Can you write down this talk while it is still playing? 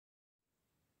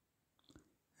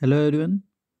Hello everyone.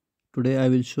 Today I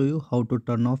will show you how to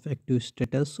turn off active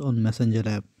status on Messenger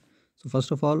app. So first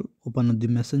of all, open up the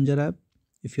Messenger app.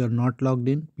 If you are not logged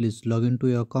in, please log into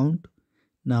your account.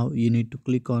 Now you need to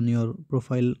click on your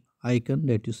profile icon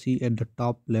that you see at the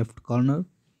top left corner.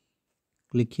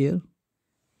 Click here.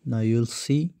 Now you will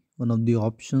see one of the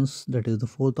options, that is the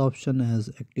fourth option, as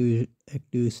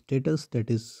active status, that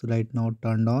is right now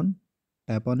turned on.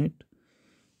 Tap on it.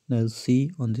 Now see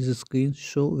on this screen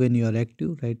show when you are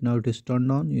active. Right now it is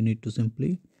turned on. You need to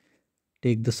simply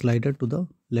take the slider to the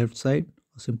left side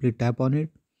or simply tap on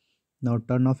it. Now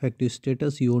turn off active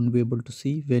status. You won't be able to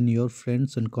see when your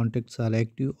friends and contacts are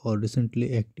active or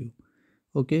recently active.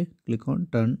 Okay, click on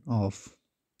turn off,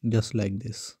 just like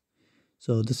this.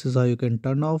 So this is how you can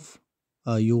turn off.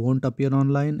 You won't appear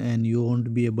online and you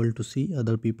won't be able to see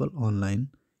other people online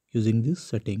using this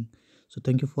setting. So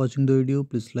thank you for watching the video.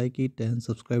 Please like it and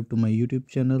subscribe to my YouTube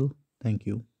channel. Thank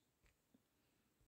you.